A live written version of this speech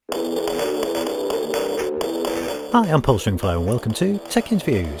Hi, I'm Paul Stringfellow and welcome to Tech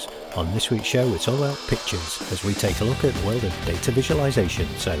Interviews. On this week's show, it's all about pictures as we take a look at the world of data visualization.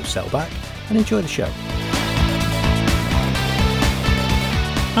 So settle back and enjoy the show.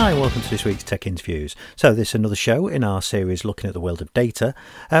 Hi, welcome to this week's Tech Interviews. So this is another show in our series looking at the world of data.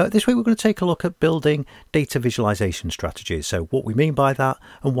 This week we're going to take a look at building data visualization strategies. So what we mean by that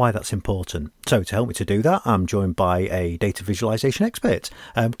and why that's important. So to help me to do that, I'm joined by a data visualization expert,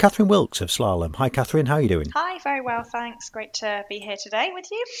 Catherine Wilkes of Slalom. Hi Catherine, how are you doing? Hi, very well, thanks. Great to be here today with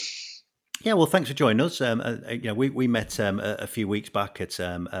you. Yeah, well, thanks for joining us. We met a few weeks back at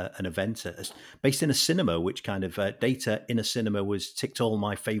an event based in a cinema, which kind of data in a cinema was ticked all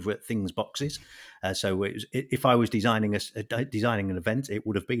my favourite things boxes. So if I was designing an event, it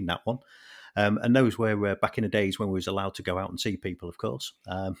would have been that one. And those were back in the days when we was allowed to go out and see people, of course.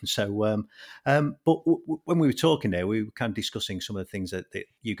 When we were talking there, we were kind of discussing some of the things that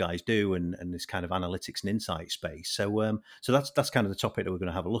you guys do and this kind of analytics and insight space. So that's kind of the topic that we're going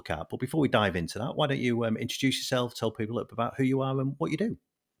to have a look at. But before we dive into that, why don't you introduce yourself, tell people a little bit about who you are and what you do?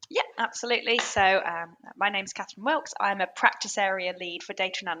 Yeah, absolutely. So my name's Catherine Wilkes. I'm a practice area lead for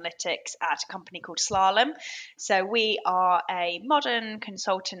data and analytics at a company called Slalom. So we are a modern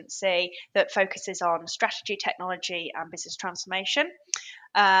consultancy that focuses on strategy, technology, and business transformation.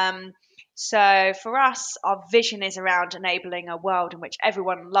 So for us, our vision is around enabling a world in which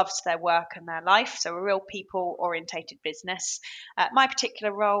everyone loves their work and their life. So a real people-orientated business. My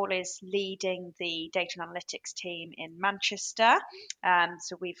particular role is leading the data and analytics team in Manchester.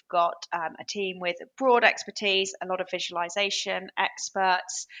 So we've got a team with broad expertise, a lot of visualization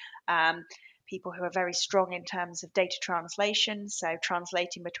experts. People who are very strong in terms of data translation, so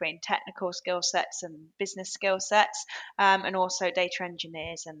translating between technical skill sets and business skill sets, and also data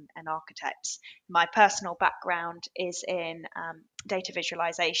engineers and architects. My personal background is in data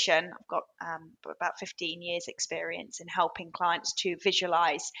visualization. I've got about 15 years experience in helping clients to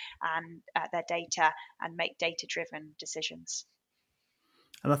visualize their data and make data-driven decisions.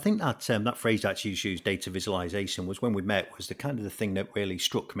 And I think that phrase that you used, data visualization, was when we met, was the kind of the thing that really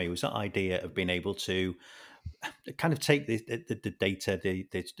struck me was that idea of being able to kind of take the data,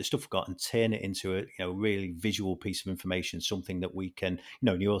 the stuff we've got, and turn it into a really visual piece of information, something that we can,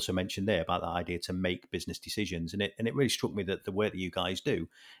 and you also mentioned there about the idea to make business decisions, and it really struck me that the work that you guys do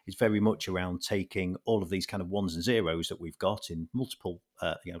is very much around taking all of these kind of ones and zeros that we've got in multiple,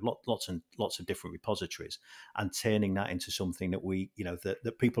 lots and lots of different repositories, and turning that into something that we,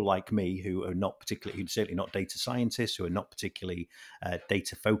 that people like me who are not particularly, who certainly not data scientists, who are not particularly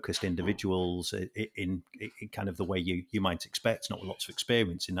data focused individuals in kind of the way you might expect, not with lots of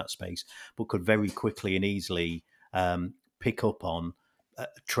experience in that space, but could very quickly and easily pick up on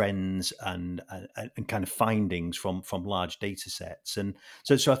trends and kind of findings from large data sets. And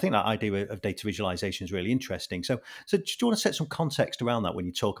so I think that idea of data visualization is really interesting. So do you want to set some context around that when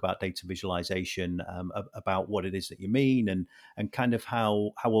you talk about data visualization, about what it is that you mean and kind of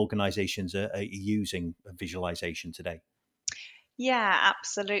how organizations are using visualization today? Yeah,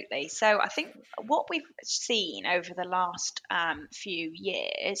 absolutely. So I think what we've seen over the last few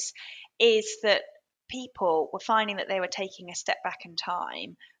years is that people were finding that they were taking a step back in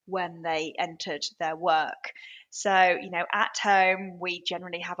time when they entered their work. So, at home, we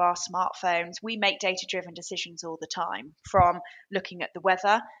generally have our smartphones. We make data driven decisions all the time, from looking at the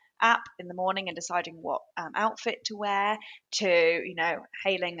weather app in the morning and deciding what outfit to wear to,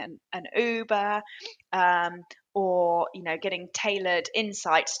 hailing an Uber. Or getting tailored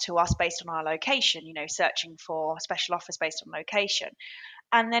insights to us based on our location, searching for special offers based on location.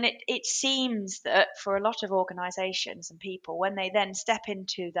 And then it seems that for a lot of organizations and people, when they then step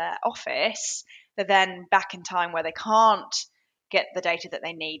into their office, they're then back in time where they can't get the data that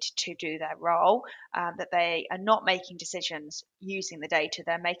they need to do their role, that they are not making decisions using the data,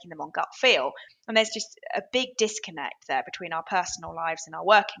 they're making them on gut feel. And there's just a big disconnect there between our personal lives and our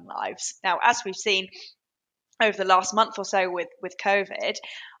working lives. Now, as we've seen over the last month or so with COVID,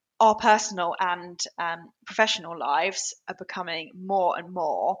 our personal and professional lives are becoming more and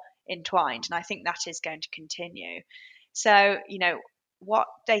more entwined. And I think that is going to continue. So, what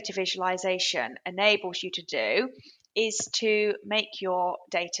data visualization enables you to do is to make your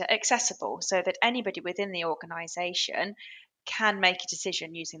data accessible so that anybody within the organization can make a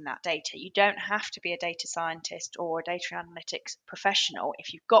decision using that data. You don't have to be a data scientist or a data analytics professional.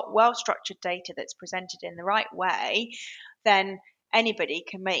 If you've got well structured data that's presented in the right way, then anybody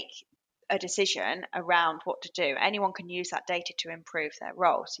can make a decision around what to do. Anyone can use that data to improve their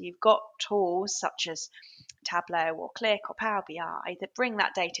role. So you've got tools such as Tableau or Qlik or Power BI that bring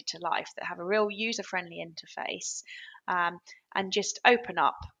that data to life, that have a real user-friendly interface, and just open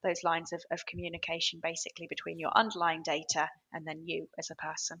up those lines of communication basically between your underlying data and then you as a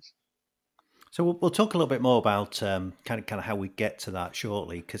person. So we'll talk a little bit more about kind of how we get to that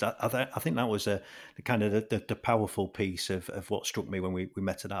shortly, because I think that was the kind of the powerful piece of what struck me when we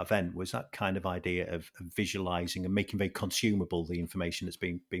met at that event, was that kind of idea of visualizing and making very consumable the information that's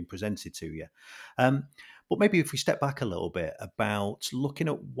being presented to you. But maybe if we step back a little bit about looking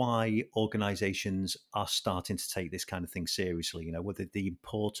at why organizations are starting to take this kind of thing seriously, whether the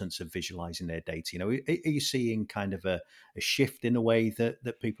importance of visualizing their data, are you seeing kind of a shift in the way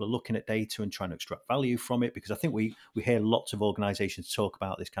that people are looking at data and trying to extract value from it? Because I think we hear lots of organizations talk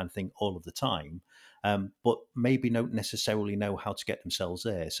about this kind of thing all of the time, but maybe don't necessarily know how to get themselves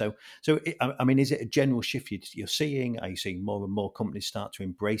there. So I mean, is it a general shift you're seeing? Are you seeing more and more companies start to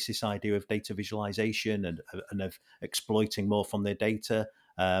embrace this idea of data visualization and of exploiting more from their data?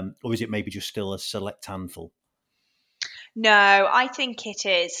 Or is it maybe just still a select handful? No, I think it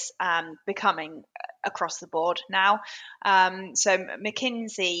is becoming across the board now. So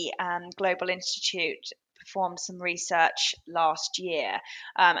McKinsey and Global Institute performed some research last year,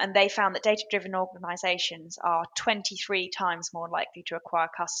 and they found that data-driven organizations are 23 times more likely to acquire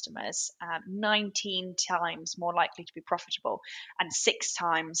customers, 19 times more likely to be profitable, and 6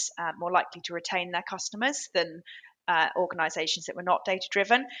 times more likely to retain their customers than organizations that were not data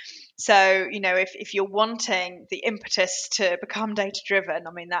driven. So, if you're wanting the impetus to become data driven,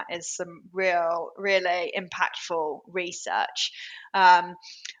 I mean, that is some really impactful research.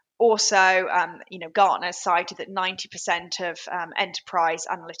 Also, Gartner cited that 90% of enterprise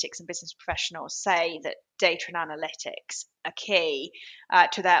analytics and business professionals say that data and analytics are key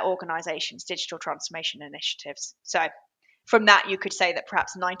to their organization's digital transformation initiatives. So, from that, you could say that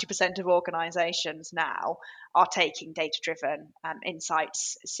perhaps 90% of organizations now are taking data driven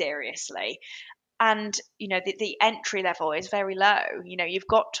insights seriously. And the entry level is very low. You've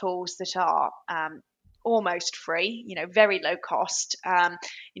got tools that are almost free, very low cost. And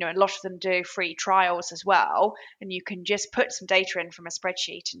a lot of them do free trials as well, and you can just put some data in from a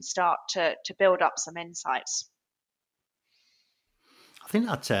spreadsheet and start to build up some insights. I think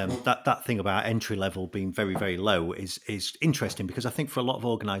that thing about entry level being very, very low is interesting, because I think for a lot of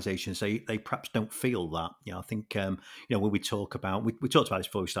organisations they perhaps don't feel that. I think when we talk about we talked about this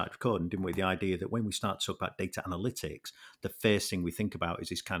before we started recording, didn't we? The idea that when we start to talk about data analytics, the first thing we think about is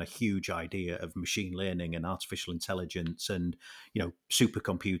this kind of huge idea of machine learning and artificial intelligence and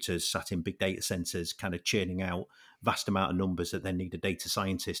supercomputers sat in big data centres, kind of churning out vast amount of numbers that then need a data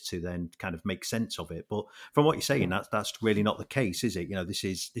scientist to then kind of make sense of it. But from what you're saying, that's really not the case, is it? This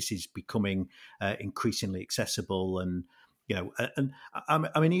is becoming increasingly accessible, and and I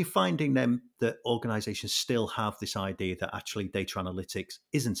mean, are you finding then that organisations still have this idea that actually data analytics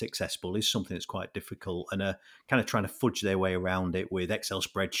isn't accessible, is something that's quite difficult, and are kind of trying to fudge their way around it with Excel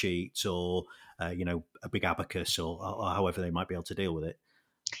spreadsheets or a big abacus or however they might be able to deal with it?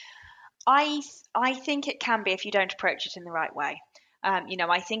 I think it can be if you don't approach it in the right way.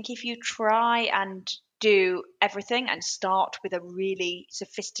 I think if you try and do everything and start with a really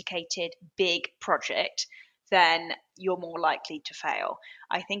sophisticated big project, then you're more likely to fail.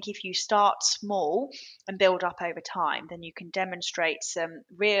 I think if you start small and build up over time, then you can demonstrate some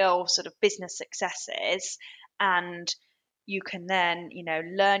real sort of business successes, and you can then,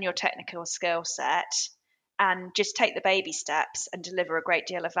 learn your technical skill set and just take the baby steps and deliver a great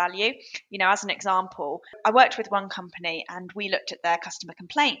deal of value. As an example, I worked with one company and we looked at their customer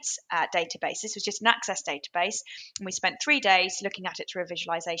complaints database. This was just an Access database, and we spent 3 days looking at it through a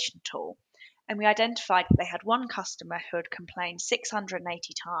visualization tool. And we identified that they had one customer who had complained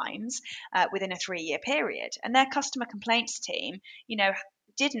 680 times within a 3-year period. And their customer complaints team,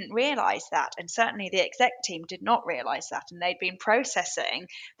 didn't realize that, and certainly the exec team did not realize that, and they'd been processing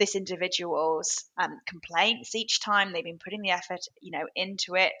this individual's complaints each time. They'd been putting the effort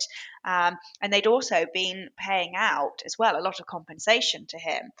into it, and they'd also been paying out as well a lot of compensation to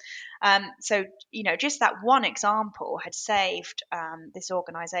him. So just that one example had saved this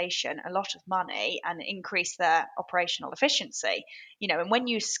organization a lot of money and increased their operational efficiency. And when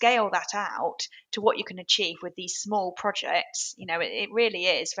you scale that out to what you can achieve with these small projects, it really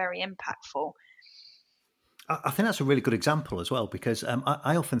is very impactful. I think that's a really good example as well, because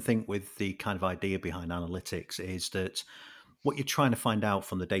I often think with the kind of idea behind analytics is that what you're trying to find out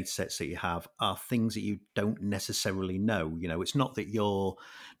from the data sets that you have are things that you don't necessarily know. It's not that you're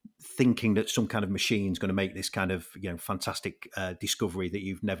thinking that some kind of machine is going to make this kind of fantastic discovery that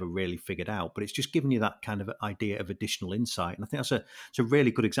you've never really figured out, but it's just giving you that kind of idea of additional insight. And I think it's a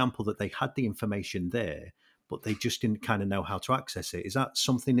really good example that they had the information there, but they just didn't kind of know how to access it. Is that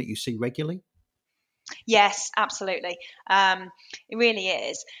something that you see regularly? Yes, absolutely. It really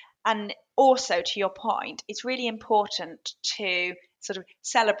is. And also, to your point, it's really important to sort of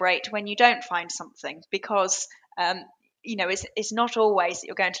celebrate when you don't find something because, um, it's not always that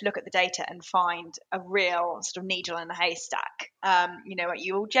you're going to look at the data and find a real sort of needle in a haystack.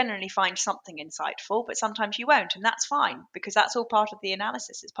 You will generally find something insightful, but sometimes you won't, and that's fine because that's all part of the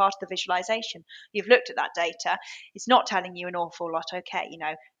analysis. It's part of the visualization. You've looked at that data. It's not telling you an awful lot. Okay,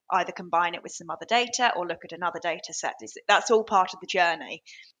 either combine it with some other data or look at another data set. That's all part of the journey.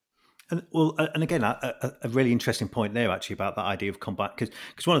 And again, a really interesting point there actually about that idea of combat, because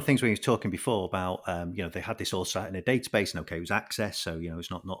one of the things we were talking before about, they had this all sat in a database, and okay, it was Access, so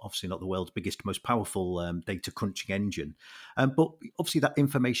it's not obviously not the world's biggest, most powerful data crunching engine, but obviously that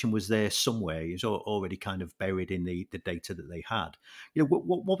information was there somewhere. It's already kind of buried in the data that they had.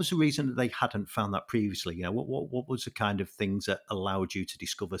 What was the reason that they hadn't found that previously? What was the kind of things that allowed you to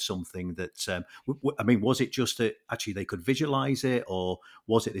discover something that? I mean, was it just that actually they could visualize it, or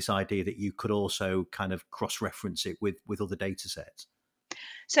was it this idea that you could also kind of cross-reference it with other data sets?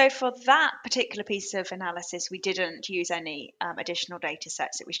 So for that particular piece of analysis, we didn't use any additional data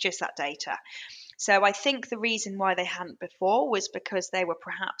sets. It was just that data. So I think the reason why they hadn't before was because they were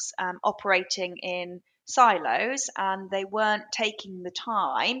perhaps operating in silos and they weren't taking the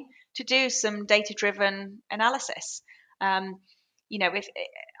time to do some data-driven analysis. If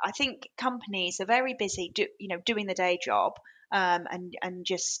I think companies are very busy, doing the day job, and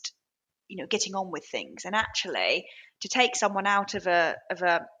just getting on with things, and actually to take someone out of a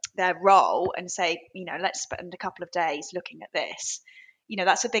their role and say, let's spend a couple of days looking at this,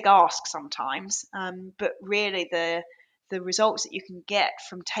 that's a big ask sometimes, but really the results that you can get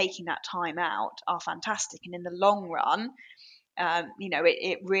from taking that time out are fantastic, and in the long run,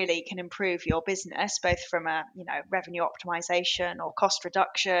 it really can improve your business both from a revenue optimization or cost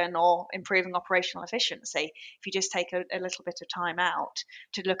reduction or improving operational efficiency if you just take a little bit of time out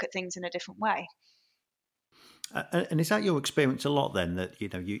to look at things in a different way. And is that your experience a lot then, that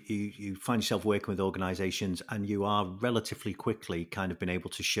you find yourself working with organisations and you are relatively quickly kind of been able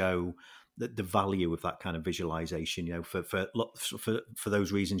to show the value of that kind of visualization, for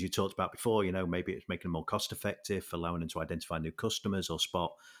those reasons you talked about before, maybe it's making them more cost effective, allowing them to identify new customers or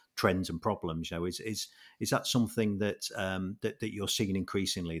spot trends and problems. Is that something that that you're seeing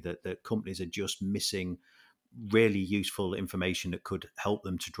increasingly, that companies are just missing really useful information that could help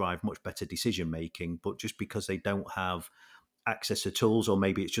them to drive much better decision making, but just because they don't have access to tools, or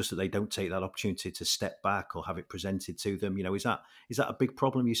maybe it's just that they don't take that opportunity to step back or have it presented to them, is that a big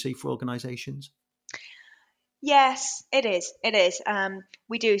problem you see for organizations? Yes, it is.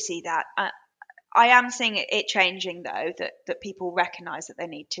 We do see that. I am seeing it changing though, that people recognise that they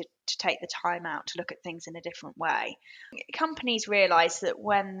need to take the time out to look at things in a different way. Companies realise that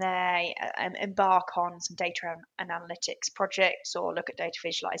when they embark on some data and analytics projects or look at data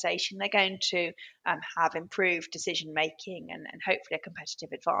visualization, they're going to have improved decision making and hopefully a competitive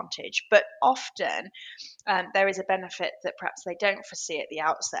advantage. But often there is a benefit that perhaps they don't foresee at the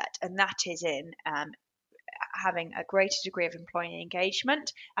outset, and that is in having a greater degree of employee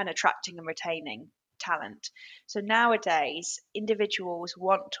engagement and attracting and retaining talent. So nowadays, individuals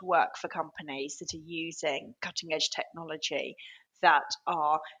want to work for companies that are using cutting edge technology, that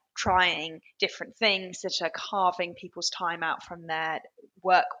are trying different things, that are carving people's time out from their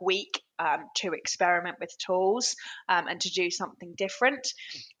work week to experiment with tools and to do something different.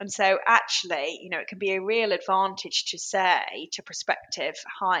 And so, actually, it can be a real advantage to say to prospective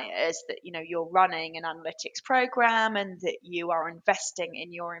hires that you're running an analytics program and that you are investing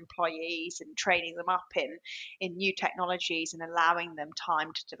in your employees and training them up in new technologies and allowing them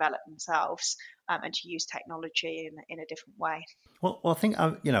time to develop themselves and to use technology in a different way. Well, I think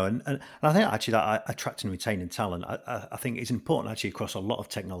and I think actually that attracting and retaining talent, I think is important actually across a lot of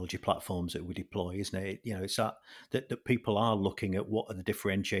technology platforms that we deploy, isn't it? It's that people are looking at what are the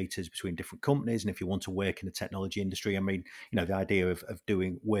differentiators between different companies, and if you want to work in the technology industry, I mean, the idea of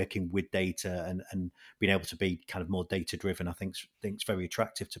working with data and being able to be kind of more data driven, I think's very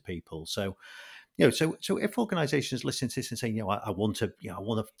attractive to people. So so if organisations listen to this and saying, I want to, I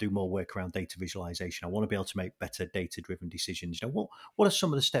want to do more work around data visualization, I want to be able to make better data-driven decisions. What are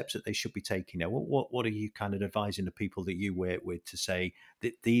some of the steps that they should be taking? What are you kind of advising the people that you work with to say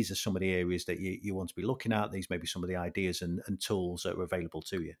that these are some of the areas that you want to be looking at? These may be some of the ideas and tools that are available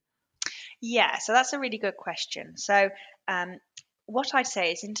to you. Yeah, so that's a really good question. So, what I'd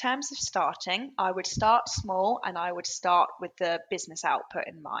say is, in terms of starting, I would start small and I would start with the business output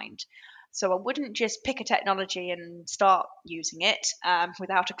in mind. So, I wouldn't just pick a technology and start using it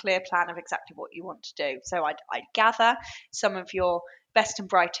without a clear plan of exactly what you want to do. So, I'd gather some of your best and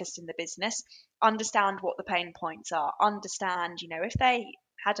brightest in the business understand what the pain points are, understand, if they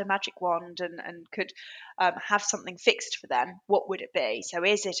had a magic wand and could have something fixed for them, what would it be? So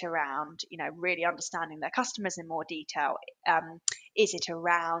is it around, really understanding their customers in more detail? Is it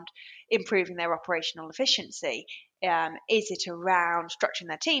around improving their operational efficiency? Is it around structuring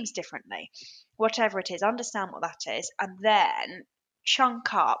their teams differently? Whatever it is, understand what that is, and then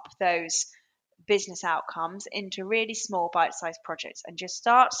chunk up those business outcomes into really small bite-sized projects, and just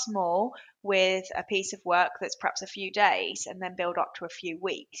start small with a piece of work that's perhaps a few days and then build up to a few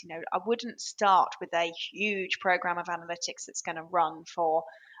weeks. I wouldn't start with a huge program of analytics that's going to run for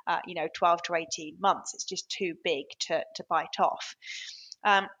 12 to 18 months. It's just too big to bite off.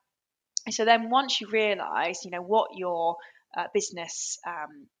 So then once you realize what your business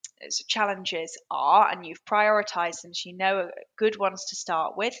challenges are, and you've prioritized them, so good ones to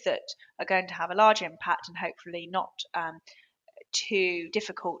start with that are going to have a large impact and hopefully not too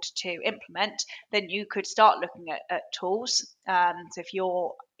difficult to implement, then you could start looking at tools. So if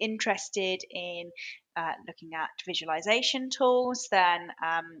you're interested in looking at visualization tools, then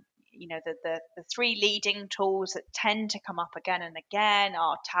the three leading tools that tend to come up again and again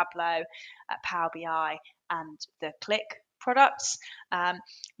are Tableau, Power BI, and the Qlik products.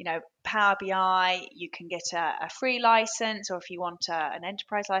 Power BI, you can get a free license, or if you want an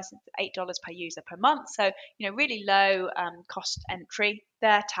enterprise license, $8 per user per month. So, really low cost entry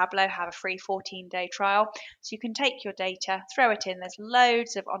there. Tableau have a free 14-day trial. So you can take your data, throw it in. There's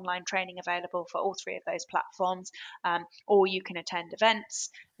loads of online training available for all three of those platforms, or you can attend events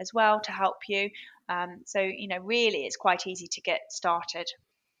as well to help you. So, really it's quite easy to get started.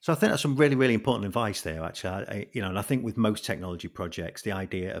 So I think that's some really, really important advice there, actually. And I think with most technology projects, the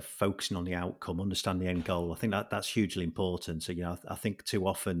idea of focusing on the outcome, understanding the end goal, I think that's hugely important. So, I think too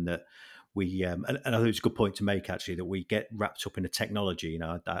often that we, and I think it's a good point to make, actually, that we get wrapped up in the technology.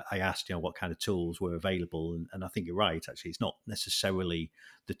 I asked, what kind of tools were available, and I think you're right, actually. It's not necessarily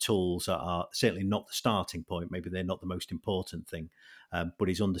the tools that are certainly not the starting point. Maybe they're not the most important thing, but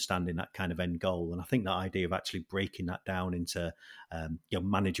is understanding that kind of end goal. And I think that idea of actually breaking that down into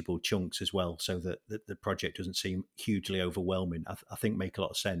manageable chunks as well, so that the project doesn't seem hugely overwhelming, I think make a lot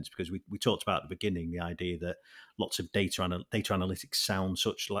of sense, because we talked about at the beginning the idea that lots of data analytics sound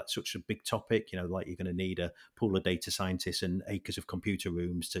such a big topic, like you're going to need a pool of data scientists and acres of computer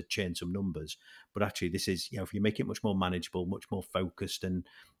rooms to churn some numbers. But actually this is, if you make it much more manageable, much more focused, and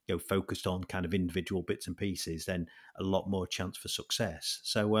focused on kind of individual bits and pieces, then a lot more chance for success.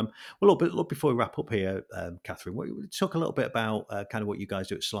 So, look, before we wrap up here, Catherine, talk a little bit about kind of what you guys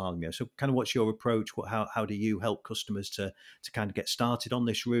do at Slalom. So, kind of what's your approach? How do you help customers to kind of get started on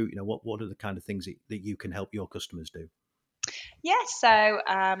this route? What are the kind of things that you can help your customers do? Yeah, so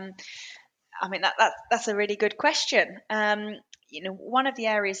that's a really good question. One of the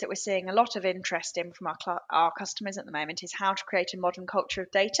areas that we're seeing a lot of interest in from our customers at the moment is how to create a modern culture of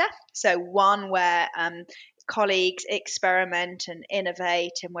data. So one where colleagues experiment and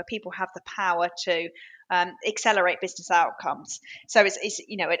innovate, and where people have the power to accelerate business outcomes. So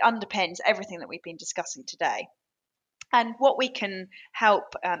it underpins everything that we've been discussing today. And what we can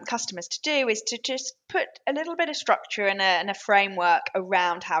help customers to do is to just put a little bit of structure and a framework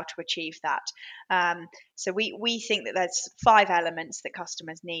around how to achieve that. So we think that there's 5 elements that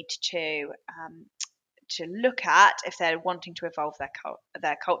customers need to look at if they're wanting to evolve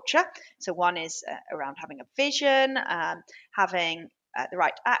their culture. So one is around having a vision, having the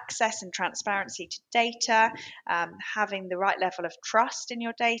right access and transparency to data, having the right level of trust in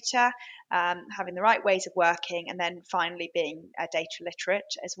your data, having the right ways of working, and then finally being data literate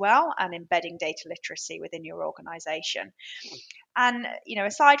as well, and embedding data literacy within your organization. And,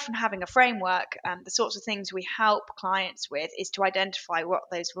 aside from having a framework, the sorts of things we help clients with is to identify what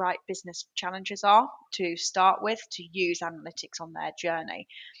those right business challenges are to start with, to use analytics on their journey.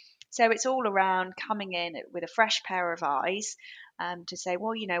 So it's all around coming in with a fresh pair of eyes, to say,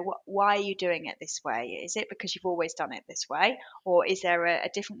 well, why are you doing it this way? Is it because you've always done it this way, or is there a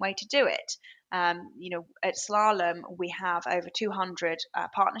different way to do it? At Slalom, we have over 200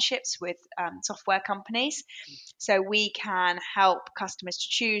 partnerships with software companies. So we can help customers to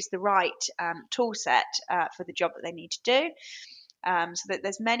choose the right tool set for the job that they need to do. So that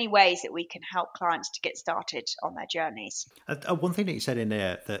there's many ways that we can help clients to get started on their journeys. One thing that you said in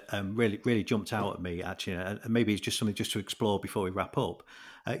there that really, really jumped out at me, actually, and maybe it's just something just to explore before we wrap up.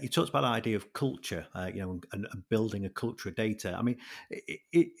 You talked about the idea of culture, and building a culture of data. I mean,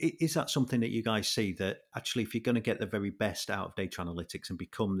 is that something that you guys see, that actually, if you're going to get the very best out of data analytics and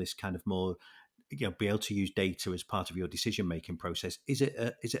become this kind of more, be able to use data as part of your decision-making process, is it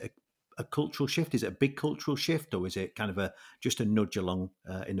a cultural shift? Is it a big cultural shift, or is it kind of just a nudge along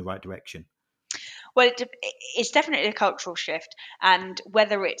in the right direction? Well, it's definitely a cultural shift, and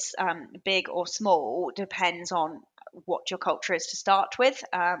whether it's big or small depends on what your culture is to start with,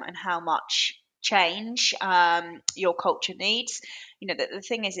 and how much change your culture needs. The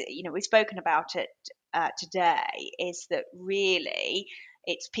thing is, we've spoken about it today, is that really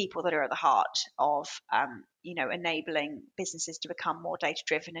it's people that are at the heart of enabling businesses to become more data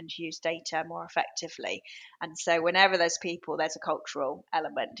driven and use data more effectively. And so whenever there's people, there's a cultural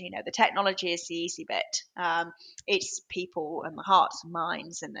element. The technology is the easy bit. It's people and the hearts and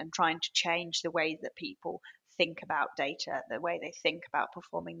minds, and trying to change the way that people think about data, the way they think about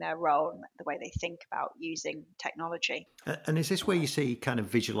performing their role, and the way they think about using technology. And is this where you see kind of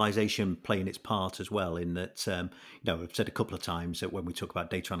visualization playing its part as well? In that, I've said a couple of times that when we talk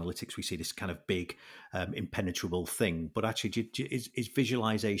about data analytics, we see this kind of big, impenetrable thing. But actually, is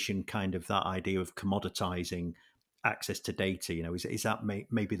visualization kind of that idea of commoditizing access to data? Is that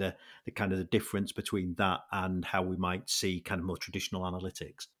maybe the kind of the difference between that and how we might see kind of more traditional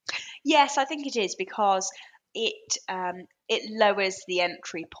analytics? Yes, I think it is, because it lowers the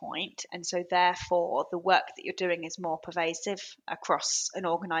entry point, and so therefore the work that you're doing is more pervasive across an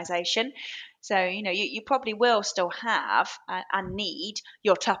organisation. So you probably will still have and need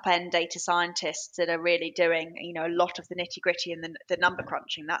your top end data scientists that are really doing a lot of the nitty gritty and the number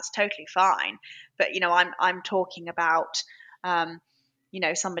crunching. That's totally fine, but I'm talking about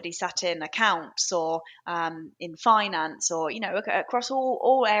somebody sat in accounts or in finance, or across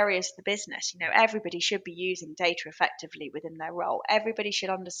all areas of the business. Everybody should be using data effectively within their role. Everybody should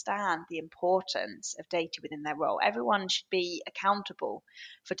understand the importance of data within their role. Everyone should be accountable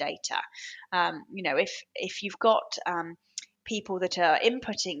for data. If you've got people that are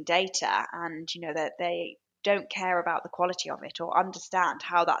inputting data, and that they don't care about the quality of it or understand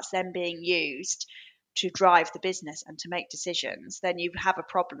how that's then being used to drive the business and to make decisions, then you have a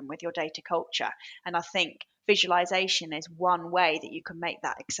problem with your data culture. And I think visualization is one way that you can make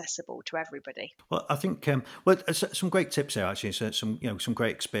that accessible to everybody. Well, I think some great tips there actually. So some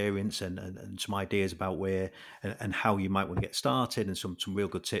great experience and some ideas about where and how you might want to get started, and some real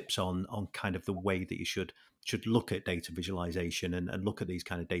good tips on kind of the way that you should look at data visualization and look at these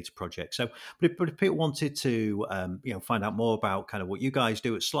kind of data projects. So, but if people wanted to find out more about kind of what you guys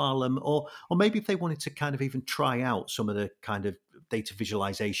do at Slalom, or maybe if they wanted to kind of even try out some of the kind of data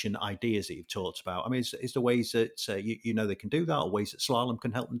visualization ideas that you've talked about, I mean, is there ways that they can do that, or ways that Slalom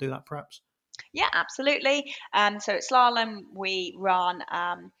can help them do that perhaps? Yeah, absolutely. So at Slalom, we run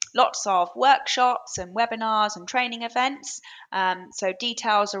lots of workshops and webinars and training events. So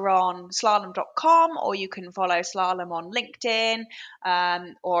details are on slalom.com, or you can follow Slalom on LinkedIn,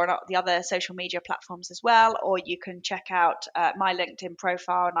 or the other social media platforms as well, or you can check out my LinkedIn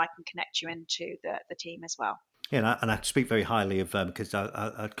profile, and I can connect you into the team as well. Yeah, and I speak very highly of because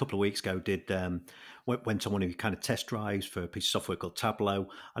I a couple of weeks ago went on one of your kind of test drives for a piece of software called Tableau,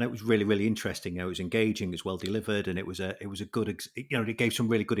 and it was really, really interesting. It was engaging, it was well delivered, and it was a good it gave some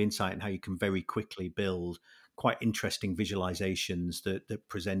really good insight in how you can very quickly build quite interesting visualizations that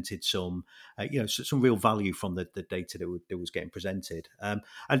presented some some real value from the data that was getting presented. And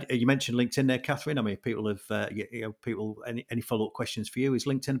you mentioned LinkedIn there, Catherine. I mean, if people have people any follow up questions for you, is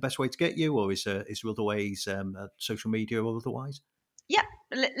LinkedIn the best way to get you, or is there other ways, social media or otherwise? Yeah,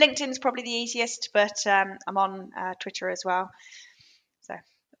 LinkedIn's probably the easiest, but I'm on Twitter as well. So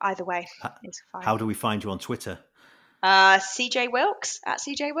either way is fine. How do we find you on Twitter? CJ Wilkes, at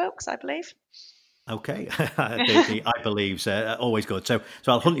CJ Wilkes, I believe. Okay, the I believe's always good. So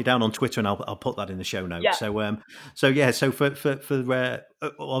I'll hunt you down on Twitter, and I'll put that in the show notes. Yeah. So for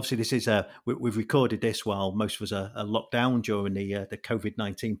obviously this is we've recorded this while most of us are locked down during the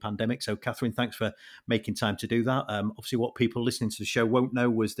COVID-19 pandemic. So Catherine, thanks for making time to do that. Obviously, what people listening to the show won't know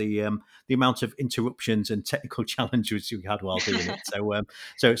was the amount of interruptions and technical challenges we had while doing it.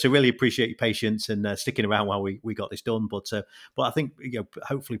 So really appreciate your patience and sticking around while we got this done. But I think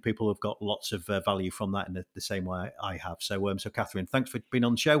hopefully people have got lots of value from that in the same way I have. So Catherine, thanks for being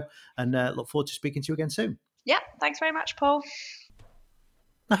on the show, and look forward to speaking to you again soon. Yeah, thanks very much, Paul.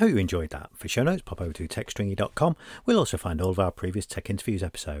 I hope you enjoyed that. For show notes, pop over to techstringy.com. We'll also find all of our previous Tech Interviews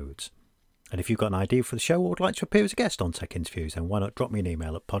episodes. And if you've got an idea for the show or would like to appear as a guest on Tech Interviews, then why not drop me an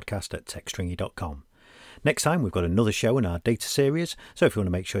email at podcast@techstringy.com. Next time, we've got another show in our data series, so if you want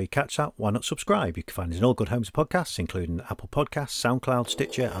to make sure you catch that, why not subscribe? You can find us in all good homes of podcasts, including Apple Podcasts, SoundCloud,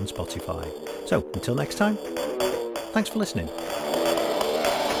 Stitcher and Spotify. So, until next time, thanks for listening.